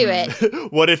 Saltbander to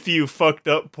it. what if you fucked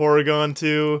up Porygon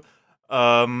 2?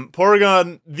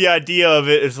 Porygon, the idea of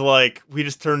it is like, we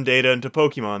just turn Data into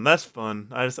Pokemon. That's fun.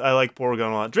 I like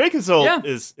Porygon a lot. Dracozolt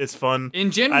is fun. In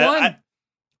Gen 1?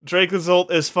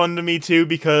 Dracozolt is fun to me too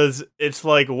because it's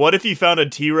like, what if you found a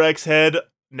T-Rex head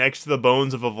next to the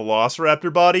bones of a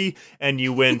Velociraptor body and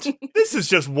you went, this is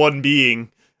just one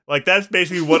being. Like, that's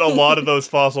basically what a lot of those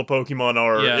fossil Pokemon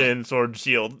are in Sword and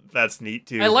Shield. That's neat,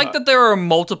 too. I like that there are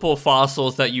multiple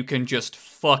fossils that you can just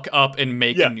fuck up and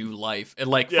make a new life. And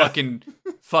like fucking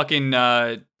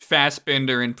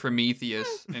Fastbender and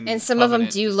Prometheus. And some of them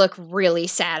do look really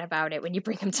sad about it when you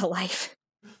bring them to life.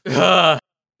 Guys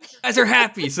are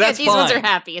happy, so that's These fine. ones are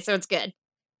happy, so it's good.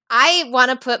 I want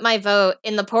to put my vote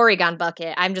in the Porygon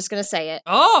bucket. I'm just going to say it.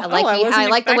 Oh, I like, I wasn't I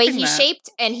like the way expecting he's that. shaped,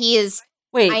 and he is...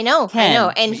 Wait, I know.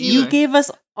 And you gave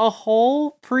us a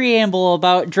whole preamble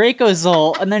about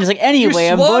Dracozolt, and then it's like, you anyway,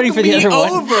 I'm voting for the swung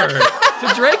other me one. over to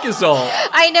Dracozolt.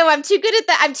 I know, I'm too good at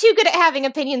that. I'm too good at having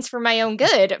opinions for my own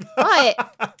good.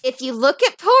 But if you look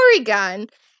at Porygon,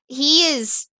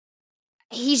 he's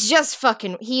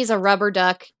a rubber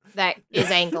duck that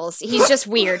is angles. He's just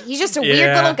weird. He's just a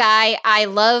weird little guy. I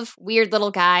love weird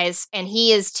little guys. And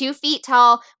he is 2 feet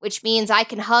tall, which means I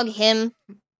can hug him.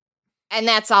 And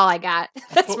that's all I got.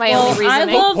 That's my only I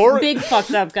reasoning. love big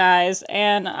fucked up guys,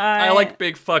 and I like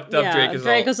big fucked up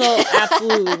Dracozolt. Dracozolt,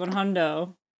 absolutely,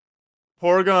 100.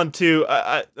 Porygon 2,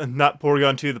 not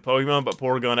Porygon 2 the Pokemon, but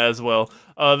Porygon as well.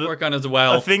 Porygon as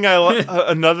well. A thing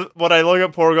what I look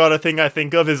at Porygon, a thing I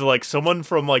think of is like someone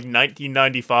from like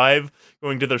 1995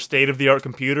 going to their state-of-the-art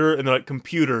computer, and they're like,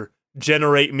 computer,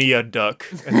 generate me a duck.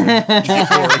 And then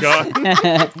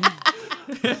Porygon.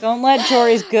 Don't let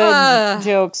Jory's good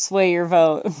jokes sway your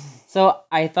vote. So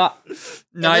I thought...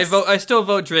 No, I still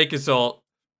vote Dracozolt.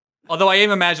 Although I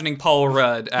am imagining Paul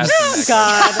Rudd as the next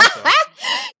God. one, so.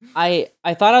 I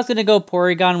thought I was gonna go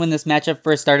Porygon when this matchup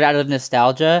first started out of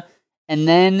nostalgia, and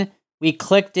then we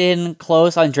clicked in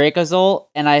close on Dracozolt,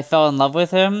 and I fell in love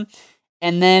with him.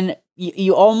 and then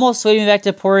you almost swayed me back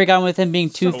to Porygon with him being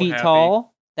 2 So feet happy.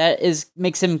 tall. That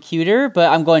makes him cuter, but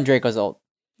I'm going Dracozolt.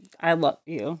 I love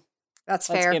you. That's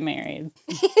Let's fair. get married.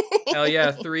 Hell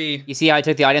yeah, 3. You see how I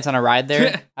took the audience on a ride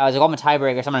there? I was like, I'm a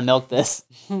tiebreaker, so I'm gonna milk this.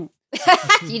 You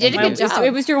did a My- good job.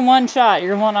 It was your one shot,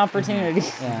 your one opportunity.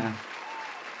 Yeah.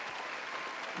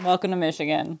 Welcome to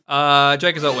Michigan.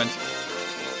 Dracozolt wins.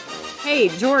 Hey,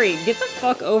 Jory, get the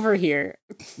fuck over here.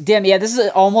 Damn, yeah, this is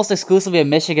almost exclusively a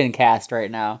Michigan cast right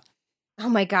now. Oh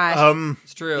my gosh.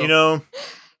 It's true. You know,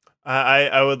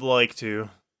 I would like to.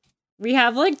 We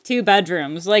have like 2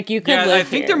 bedrooms. Like you could Yeah, live I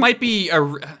think here. there might be a.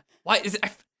 Why is it?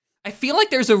 I feel like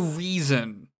there's a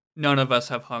reason none of us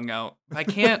have hung out. I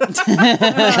can't.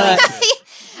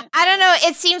 I don't know.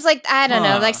 It seems like, I don't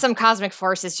know, Huh. like some cosmic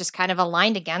force is just kind of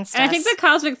aligned against And us. I think the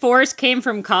cosmic force came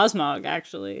from Cosmog,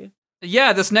 actually.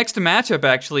 Yeah, this next matchup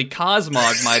actually,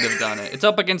 Cosmog might have done it. It's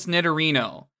up against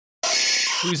Nidorino,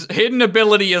 whose hidden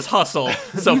ability is hustle.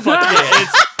 So fuck yeah.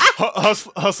 It's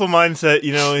hustle mindset.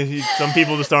 You know, some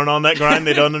people just aren't on that grind.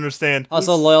 They don't understand.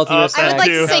 Also, loyalty, I respect. I would like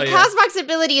to too. say Hell yeah. Cosmog's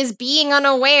ability is being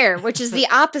unaware, which is the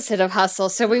opposite of hustle.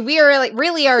 So we are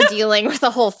really are dealing with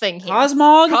the whole thing here.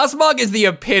 Cosmog? Cosmog is the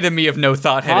epitome of no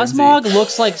thought headed. Cosmog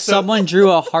looks like someone drew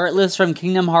a Heartless from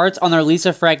Kingdom Hearts on their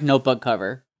Lisa Frank notebook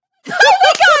cover.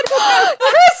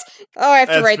 Chris! Oh, I have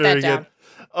to That's write that very down.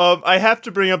 good. I have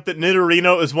to bring up that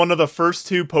Nidorino is one of the first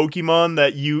 2 Pokemon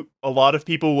that a lot of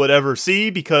people would ever see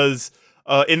because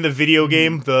in the video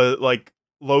game, the like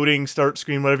loading start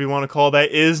screen, whatever you want to call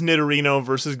that, is Nidorino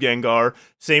versus Gengar.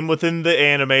 Same within the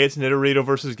anime, it's Nidorino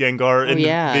versus Gengar in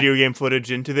yeah. the video game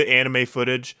footage into the anime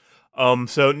footage.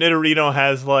 So Nidorino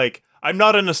has like, I'm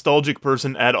not a nostalgic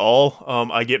person at all.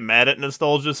 I get mad at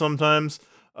nostalgia sometimes.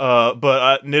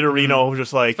 But Nidorino was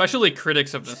just like, Especially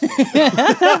critics of this.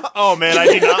 oh man,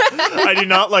 I do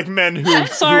not like men who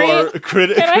Sorry, are Can I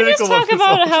critical just talk of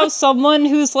about nostalgia. how someone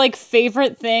whose like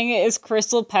favorite thing is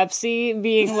Crystal Pepsi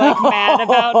being like mad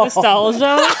about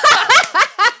nostalgia?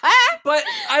 But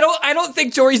I don't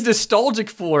think Jory's nostalgic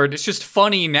for it. It's just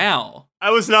funny now.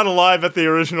 I was not alive at the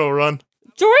original run.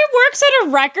 Jory works at a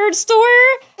record store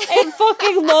and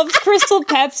fucking loves Crystal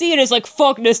Pepsi and is like,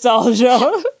 fuck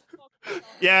nostalgia.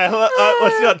 Yeah,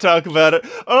 let's not talk about it.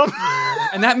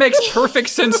 And that makes perfect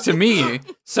sense to me.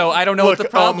 So I don't know Look, what the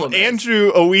problem is.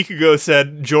 Andrew a week ago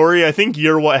said, Jory, I think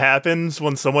you're what happens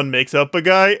when someone makes up a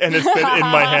guy, and it's been in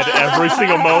my head every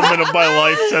single moment of my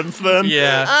life since then.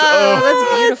 Yeah. Oh,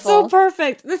 that's It's beautiful. so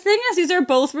perfect. The thing is, these are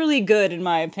both really good in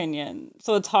my opinion,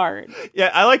 so it's hard.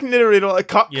 Yeah, I like Nidorino.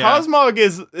 Like, Yeah. Cosmog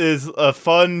is a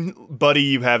fun buddy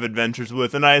you have adventures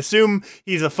with, and I assume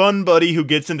he's a fun buddy who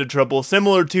gets into trouble,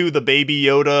 similar to the Baby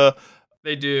Yoda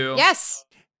They do. Yes.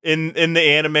 in the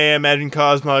anime. I imagine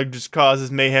Cosmog just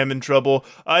causes mayhem and trouble.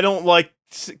 I don't like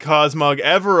Cosmog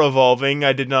ever evolving.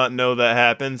 I did not know that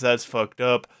happens. That's fucked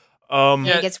up.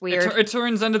 Yeah, it gets weird. It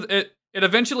turns into it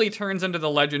eventually turns into the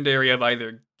legendary of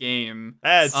either game.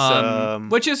 That's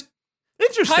Which is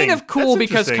interesting. kind of cool That's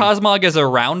because interesting. Cosmog is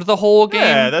around the whole game.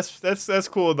 Yeah, that's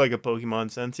cool in like a Pokemon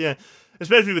sense. Yeah,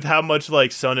 especially with how much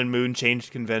like Sun and Moon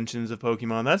changed conventions of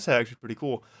Pokemon. That's actually pretty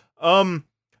cool.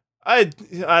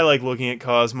 I like looking at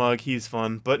Cosmog. He's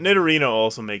fun, but Nidorino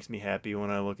also makes me happy when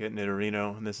I look at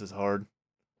Nidorino, and this is hard.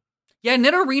 Yeah,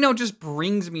 Nidorino just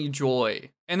brings me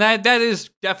joy. And that is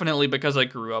definitely because I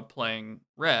grew up playing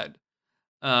Red.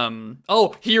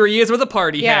 Oh, here he is with a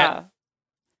party Yeah. hat.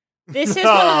 This is one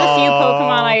of the few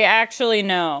Pokemon Aw. I actually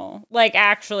know. Like,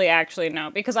 actually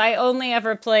know. Because I only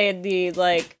ever played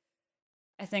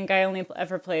I think I only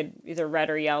ever played either Red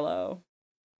or Yellow.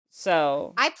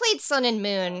 So, I played Sun and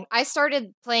Moon. I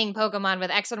started playing Pokemon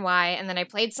with X and Y, and then I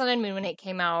played Sun and Moon when it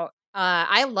came out.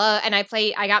 I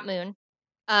got Moon,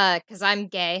 because I'm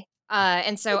gay.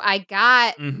 And so I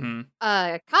got Mm-hmm.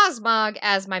 Cosmog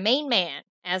as my main man,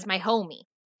 as my homie.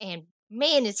 And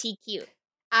man, is he cute.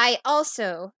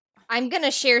 I'm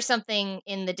gonna share something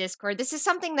in the Discord. This is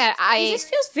something that it just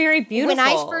feels very beautiful. when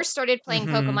I first started playing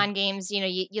Mhm. Pokemon games,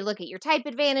 you look at your type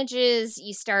advantages,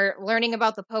 you start learning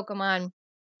about the Pokemon.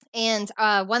 And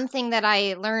one thing that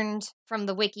I learned from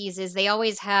the wikis is they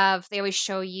always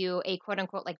show you a quote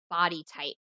unquote like body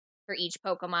type for each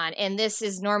Pokemon. And this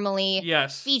is normally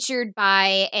Yes. featured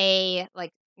by a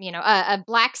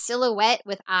black silhouette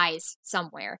with eyes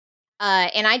somewhere.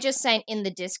 And I just sent in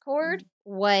the Discord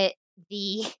what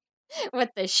the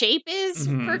shape is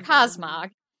for Mhm. Cosmog,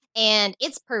 and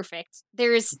it's perfect.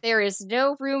 There is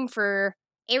no room for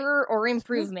error or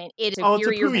improvement. It is Oh, it's a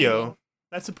superior Puyo. rating.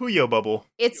 That's a Puyo bubble.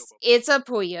 It's a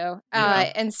Puyo.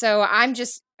 Yeah. And so I'm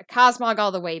just a Cosmog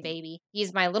all the way, baby.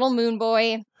 He's my little moon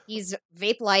boy. He's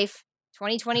Vape Life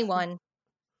 2021.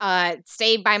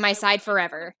 stay by my side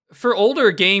forever. For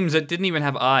older games that didn't even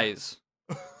have eyes,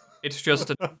 it's just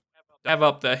to have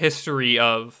up the history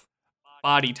of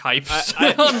body types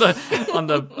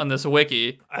on this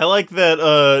wiki. I like that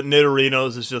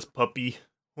Nidorino's is just puppy.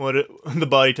 The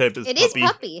body type is It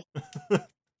puppy. is puppy.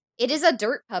 It is a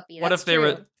dirt puppy. That's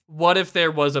true. What if there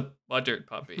was a dirt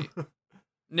puppy?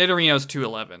 Nidorino's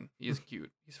 211. He's cute.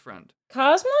 He's a friend.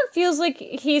 Cosmog feels like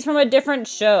he's from a different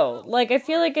show. Like I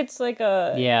feel like it's like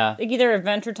Yeah. like either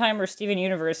Adventure Time or Steven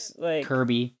Universe, like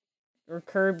Kirby. or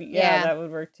Kirby. Yeah. Yeah, that would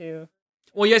work too.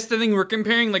 Well, yes, the thing we're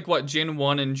comparing like what Jin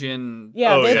 1 and Jin.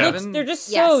 Yeah, Oh, they yeah. look, they're just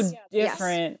Yes. so Yes.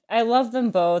 different. I love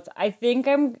them both. I think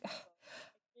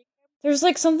there's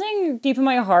like something deep in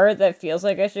my heart that feels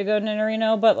like I should go to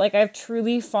Nidorino, but like I've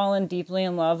truly fallen deeply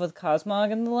in love with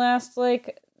Cosmog in the last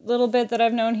like little bit that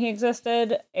I've known he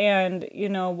existed. And you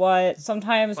know what?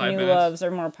 Sometimes 5 new minutes. loves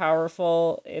are more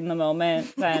powerful in the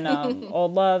moment than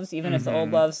old loves, even if the old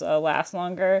Mhm. loves last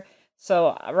longer.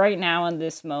 So right now in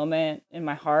this moment in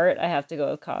my heart, I have to go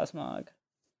with Cosmog.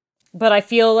 But I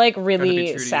feel like be really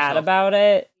true to sad yourself. about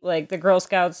it. Like the Girl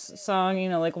Scouts song, you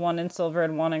know, like one in silver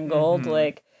and one in gold. Mhm.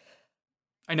 Like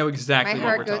I know exactly My what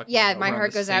we're heart goes. talking Yeah, about. my We're on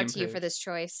heart the goes out same to you for page. this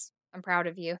choice. I'm proud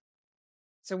of you.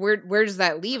 So where does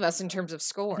that leave us in terms of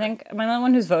score? I think am I the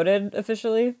one who's voted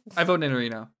officially? I vote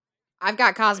Nidorino. I've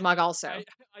got Cosmog also.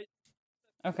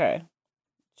 Okay.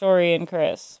 Jory and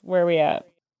Chris, where are we at?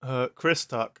 Chris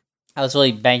talk. I was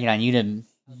really banking on you to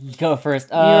go first.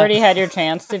 You already had your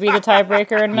chance to be the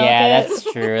tiebreaker and milk Yeah, it. that's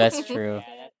true. That's true.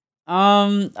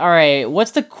 All right.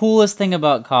 What's the coolest thing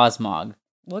about Cosmog?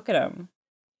 Look at him.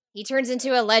 He turns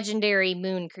into a legendary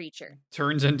moon creature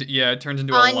Turns into a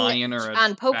on, lion or a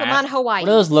on Pokemon bat. Hawaii. What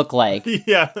do those look like?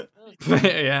 Yeah.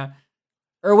 Yeah.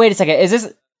 Or wait a second. Is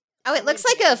this Oh, it looks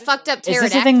like a fucked up is this the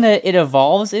pterodactyl. thing that it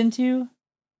evolves into?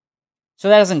 So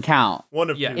that doesn't count. One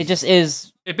of Yeah. two. It just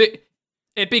is.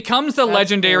 It becomes the That's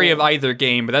legendary cool. of either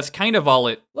game, but that's kind of all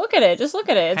it. Look at it. Just look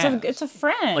at it. Has. It's a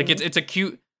friend. Like it's a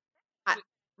cute.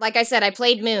 Like I said, I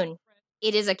played Moon.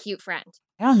 It is a cute friend.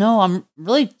 I don't know. I'm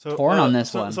really torn on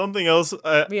this so- one. Something else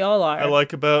we all are. I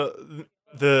like about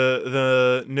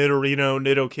the Nidorino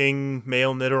Nidoking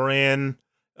male Nidoran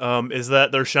is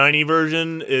that their shiny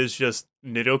version is just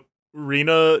Nidorina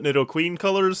Nidoqueen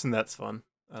colors, and that's fun.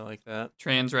 I like that.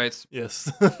 Trans rights.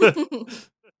 Yes.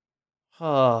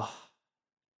 Oh.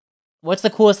 What's the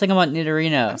coolest thing about I'm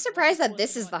Nidorino? surprised that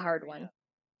this is the hard one.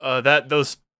 that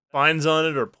those spines on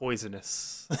it are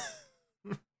poisonous.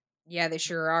 Yeah, they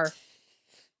sure are.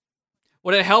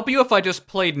 Would it help you if I just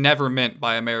played Nevermint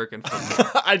by American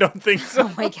Football? I don't think so.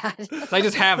 Oh my god. 'Cause I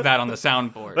just have that on the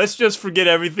soundboard. Let's just forget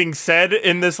everything said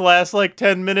in this last like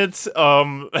 10 minutes.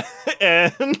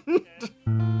 And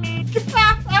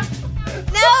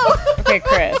No! Okay,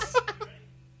 Chris.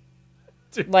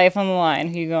 Life on the line.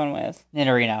 Who you going with?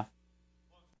 Nidorino.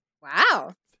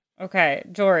 Wow. Okay,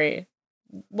 Jory.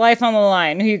 Life on the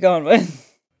line. Who you going with?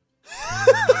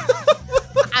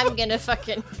 I'm gonna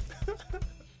fucking.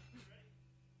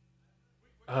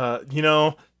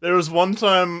 there was one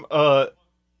time,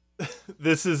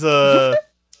 this is,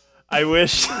 I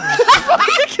wish.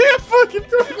 I can't fucking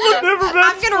do it. Never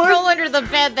I'm gonna roll under the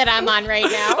bed that I'm on right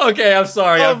now. Okay, I'm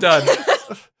sorry. I'm done.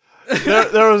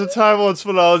 There was a time once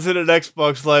when I was at an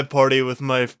Xbox Live party with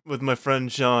my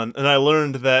friend Sean, and I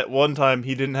learned that one time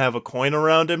he didn't have a coin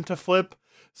around him to flip,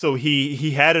 so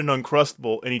he had an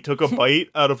Uncrustable, and he took a bite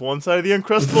out of one side of the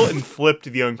Uncrustable and flipped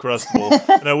the Uncrustable.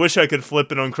 And I wish I could flip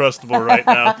an Uncrustable right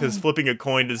now, because flipping a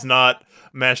coin does not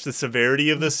match the severity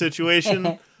of this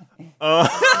situation.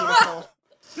 Beautiful.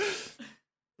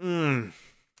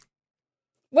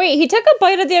 Wait, he took a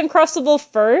bite of the Uncrustable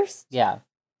first? Yeah.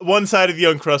 One side of the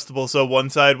Uncrustable, so one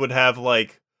side would have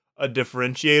like a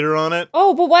differentiator on it.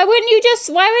 Oh, but why wouldn't you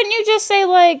just say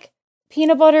like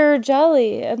peanut butter or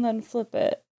jelly and then flip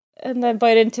it and then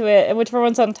bite into it and whichever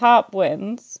one's on top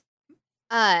wins?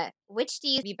 Which do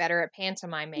you be better at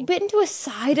pantomiming? Bit into a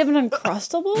side of an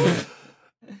Uncrustable?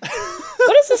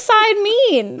 What does the side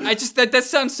mean? I just that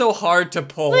sounds so hard to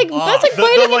pull Like off. that's like The-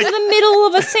 biting the, like- into the middle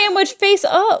of a sandwich face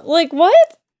up. Like what?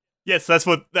 Yes, that's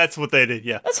what they did.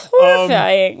 Yeah. That's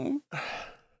horrifying.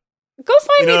 Go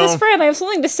find me this friend. I have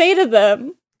something to say to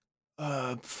them.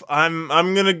 I'm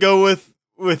gonna go with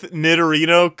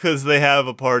Nidorino because they have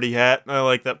a party hat. I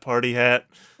like that party hat.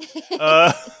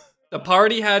 The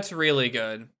party hat's really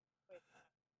good.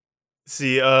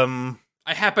 See, I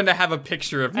happen to have a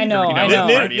picture of I know, Nidorino I with know.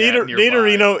 a party hat nearby.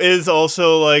 Nidorino is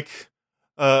also like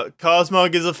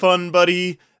Cosmog is a fun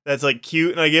buddy that's like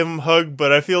cute, and I give him a hug.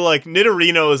 But I feel like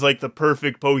Nidorino is like the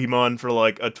perfect Pokemon for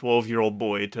like a 12-year-old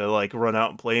boy to like run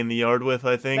out and play in the yard with.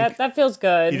 I think That feels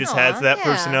good. he just Aw, has that yeah.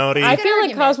 personality. I Good feel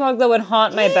like argument. Cosmog though would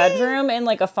haunt my Yeah. bedroom in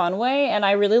like a fun way, and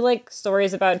I really like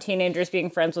stories about teenagers being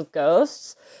friends with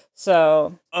ghosts.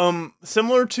 So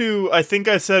Similar to, I think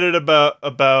I said it about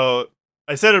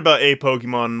I said it about a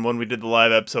Pokemon when we did the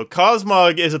live episode.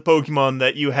 Cosmog is a Pokemon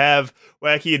that you have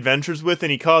wacky adventures with,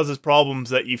 and he causes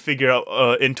problems that you figure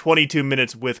out in 22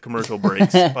 minutes with commercial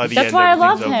breaks. By the that's end, why I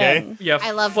love everything's okay. him. Yeah,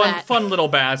 I love fun, that. fun little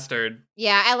bastard.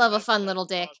 Yeah, I love a fun little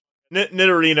dick.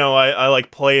 Nidorino, I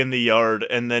like play in the yard,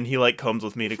 and then he like comes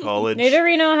with me to college.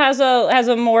 Nidorino has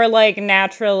a more like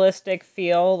naturalistic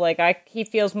feel. Like he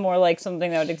feels more like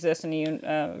something that would exist in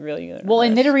a real universe. Well,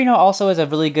 and Nidorino also is a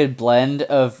really good blend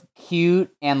of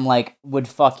cute and like would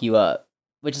fuck you up,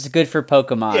 which is good for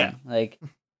Pokemon. Yeah. Like,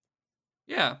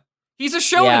 Yeah. He's a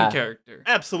shonen Yeah. character.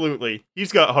 Absolutely,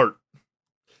 he's got heart.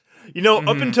 You know,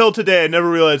 up Mhm. until today, I never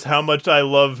realized how much I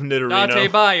love Nidorino.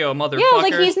 Date Bio, motherfucker. yeah,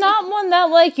 like he's not one that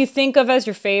like you think of as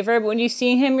your favorite, but when you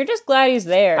see him, you're just glad he's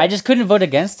there. I just couldn't vote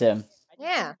against him.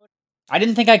 Yeah. I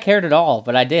didn't think I cared at all,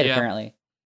 but I did Yeah. apparently.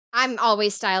 I'm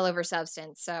always style over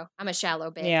substance, so I'm a shallow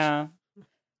bitch. Yeah.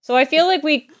 So I feel like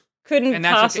we couldn't And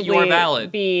that's okay, you are possibly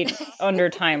valid. be under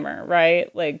timer,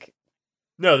 right? Like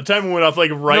No, the timer went off like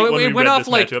right No, when we it went read off this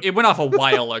like matchup. it went off a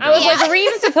while ago. I was Yeah. like, are we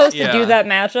even supposed to Yeah. do that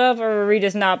matchup, or were we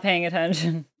just not paying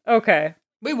attention? Okay.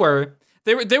 We were.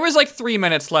 There was like 3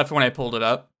 minutes left when I pulled it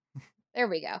up. There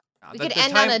we go. We The- could the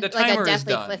end time- on the a like a timer is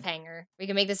deathly done. cliffhanger. We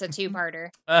can make this a two-parter.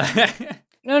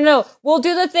 No. We'll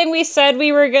do the thing we said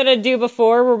we were gonna do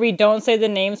before, where we don't say the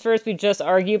names first, we just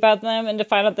argue about them, and to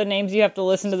find out the names, you have to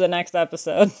listen to the next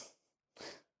episode.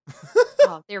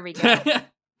 Oh, there we go.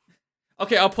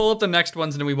 Okay, I'll pull up the next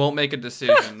ones and we won't make a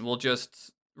decision. We'll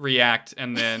just react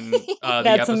and then the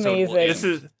That's episode will amazing. end. This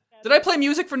is Did I play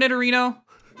music for Nidorino?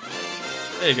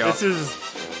 There you go. this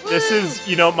is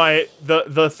you know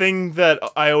the thing that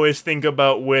I always think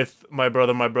about with my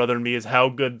brother and me is how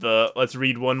good the let's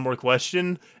read one more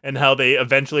question and how they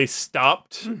eventually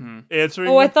stopped answering.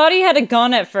 Oh, I them. thought he had a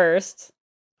gun at first.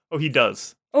 Oh, he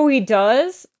does. Oh, he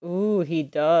does? Ooh, he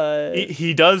does.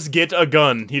 He does get a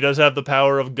gun. He does have the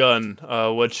power of gun,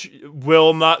 which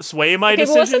will not sway my Okay,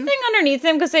 but what's the decision. thing underneath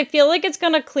him? Because I feel like it's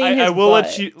gonna clean his I will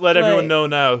butt. let everyone Like- know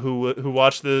now who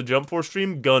watched the Jump Force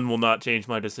stream. Gun will not change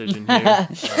my decision here.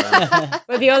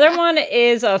 But the other one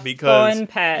is a Because- fun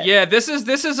pet. Yeah, this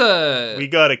is a We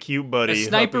got a cute a buddy.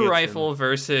 sniper helping us rifle in.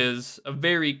 versus a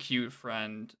very cute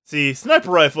friend. See,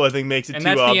 sniper rifle I think makes it And too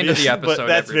that's the obvious, end of the but episode,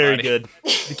 that's everybody. very good.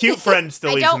 The cute friend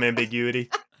still I leaves some don't- ambiguity.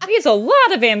 There's a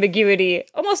lot of ambiguity.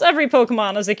 Almost every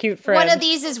Pokemon is a cute friend. One of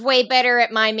these is way better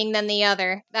at miming than the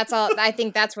other. That's all. I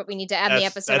think that's what we need to add the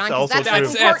That's- episode that's on, because also that's true.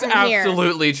 what's That's important here.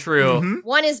 absolutely true. Mhm.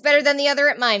 One is better than the other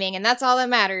at miming, and that's all that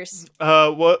matters.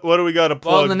 What do we got to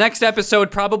plug? Well, in the next episode,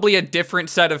 probably a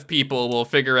different set of people will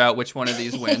figure out which one of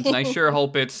these wins, and I sure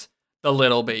hope it's the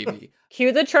little baby.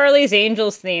 Cue the Charlie's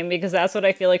Angels theme, because that's what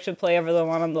I feel like should play over the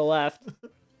one on the left.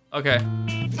 Okay.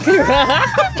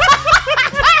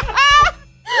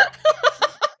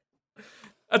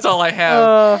 That's all I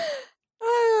have.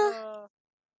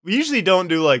 We usually don't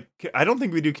do like I don't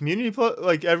think we do community plug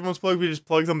like everyone's plug. We just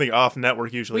plug something off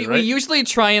network usually, We right? usually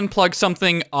try and plug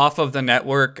something off of the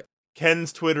network.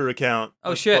 Ken's Twitter account. Oh,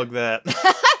 Let's shit. Plug that.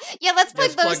 Yeah, let's plug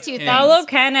Let's those plug two Ken. things. Follow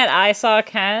Ken at I Saw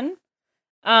Ken.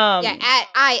 Yeah, at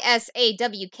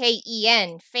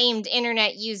ISAWKEN, famed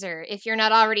internet user. If you're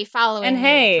not already following And me,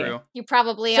 hey, True. you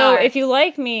probably so are. if you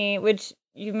like me, which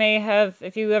you may have,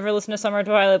 if you ever listen to Summer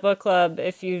Twilight Book Club,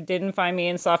 if you didn't find me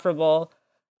insufferable,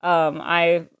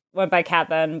 I went by Kat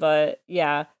then, but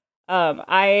yeah.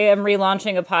 I am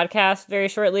relaunching a podcast very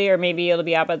shortly, or maybe it'll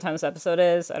be out by the time this episode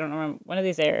is. I don't know. When do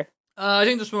these air? I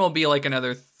think this one will be like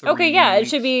another 3 Okay, yeah,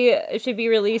 weeks. it should be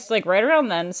released like right around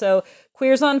then. So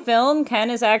Queers on Film, Ken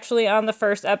is actually on the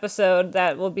first episode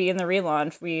that will be in the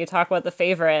relaunch. We talk about the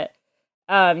favorite.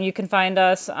 You can find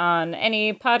us on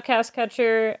any podcast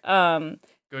catcher. Good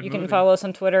You movie. can follow us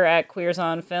on Twitter at Queers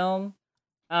on Film.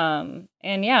 And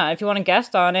yeah, if you want to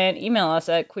guest on it, email us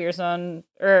at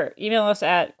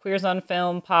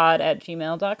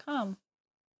queersonfilmpod@gmail.com.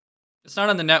 It's not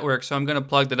on the network, so I'm going to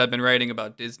plug that I've been writing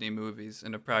about Disney movies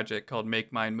in a project called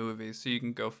Make Mine Movies. So you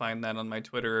can go find that on my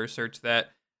Twitter or search that.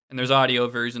 And there's audio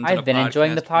versions. and a I've been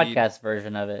enjoying the feed. podcast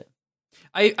version of it.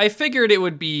 I figured it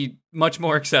would be much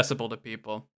more accessible to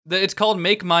people. It's called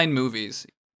Make Mine Movies,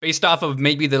 based off of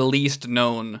maybe the least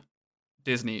known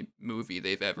Disney movie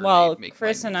they've ever Well, made. Make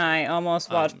Chris Mine and I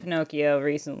almost watched Um, Pinocchio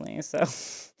recently, so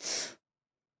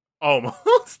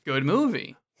Almost. Good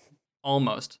movie.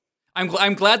 Almost. I'm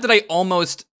glad that I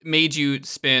almost made you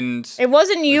spend. It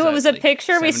wasn't you. It was a like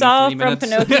picture we saw 73 from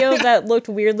minutes? Pinocchio that looked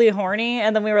weirdly horny,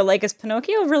 and then we were like, "Is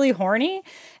Pinocchio really horny?"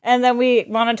 And then we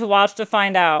wanted to watch to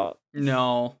find out.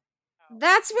 No.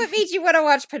 That's what made you want to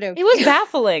watch Pinocchio. It was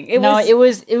baffling. It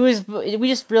was. We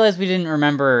just realized we didn't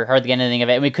remember hardly anything of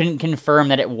it, and we couldn't confirm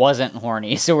that it wasn't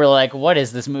horny. So we're like, "What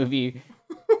is this movie?"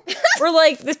 We're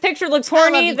like, "This picture looks I love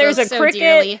horny. you There's a both so cricket.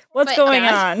 dearly, What's but going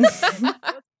God. on?"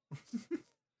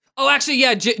 Oh, actually,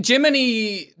 yeah,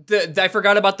 Jiminy. I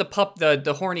forgot about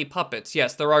the horny puppets.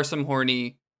 Yes, there are some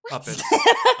horny puppets.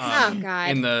 Oh, God.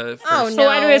 In the first, Oh, So,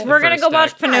 anyways, no. we're gonna go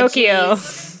watch act. Pinocchio.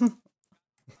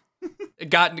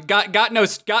 Got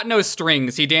no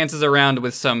strings. He dances around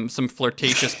with some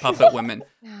flirtatious puppet women.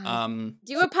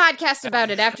 Do a podcast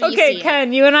about it after you Okay, see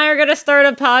Ken, you and I are gonna start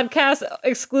a podcast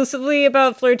exclusively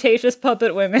about flirtatious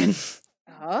puppet women. it.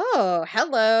 Oh,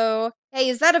 hello. Hey,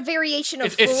 is that a variation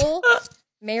of It's- Fool?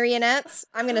 Marionettes?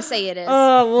 I'm gonna say it is.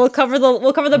 Oh, we'll cover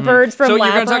the birds from So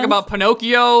Labyrinth. you're gonna talk about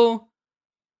Pinocchio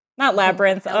Not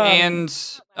Labyrinth. and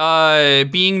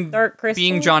being Dark Crystal.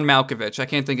 being John Malkovich. I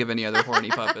can't think of any other horny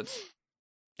puppets.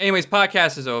 Anyways,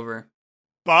 podcast is over.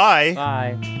 Bye.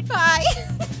 Bye.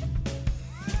 Bye.